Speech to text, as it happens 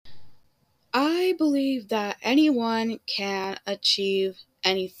I believe that anyone can achieve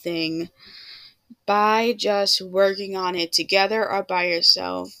anything by just working on it together or by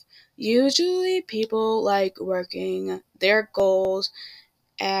yourself. Usually, people like working their goals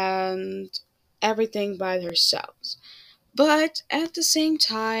and everything by themselves. But at the same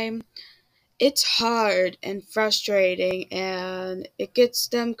time, it's hard and frustrating and it gets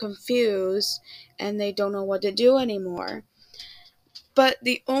them confused and they don't know what to do anymore. But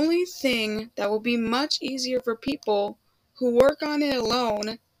the only thing that will be much easier for people who work on it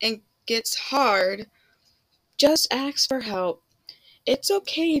alone and gets hard, just ask for help. It's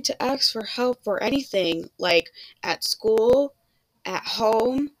okay to ask for help for anything, like at school, at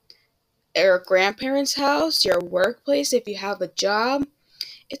home, your grandparents' house, your workplace if you have a job.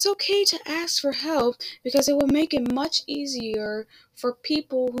 It's okay to ask for help because it will make it much easier for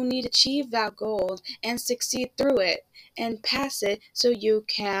people who need to achieve that goal and succeed through it and pass it so you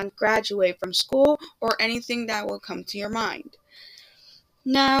can graduate from school or anything that will come to your mind.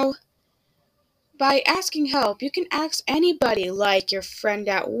 Now, by asking help, you can ask anybody like your friend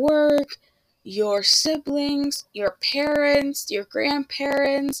at work, your siblings, your parents, your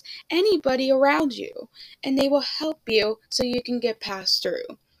grandparents, anybody around you, and they will help you so you can get past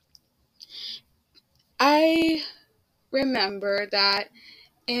through. I remember that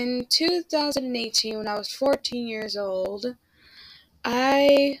in 2018, when I was 14 years old,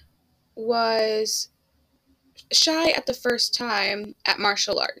 I was shy at the first time at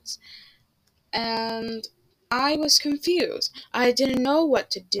martial arts. And I was confused. I didn't know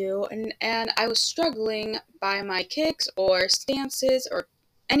what to do, and I was struggling by my kicks or stances or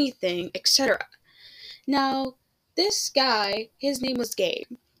anything, etc. Now, this guy, his name was Gabe.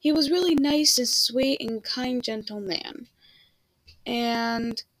 He was really nice and sweet and kind, gentle man.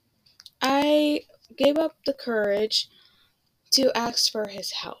 And I gave up the courage to ask for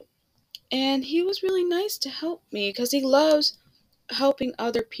his help. And he was really nice to help me because he loves helping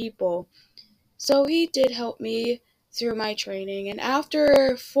other people. So he did help me through my training. And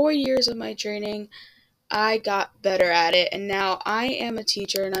after 4 years of my training, I got better at it. And now I am a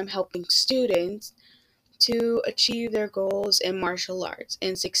teacher and I'm helping students to achieve their goals in martial arts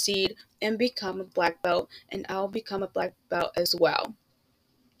and succeed and become a black belt. And I'll become a black belt as well.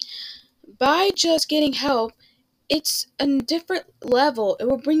 By just getting help, it's a different level. It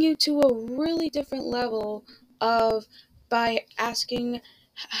will bring you to a really different level of by asking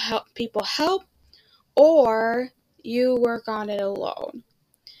people help or you work on it alone.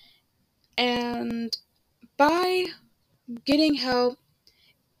 And by getting help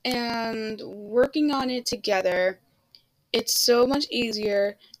and working on it together, it's so much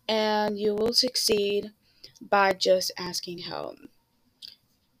easier and you will succeed by just asking help.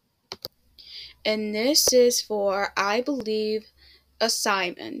 And this is for I Believe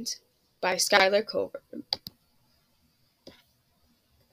Assignment by Skilier.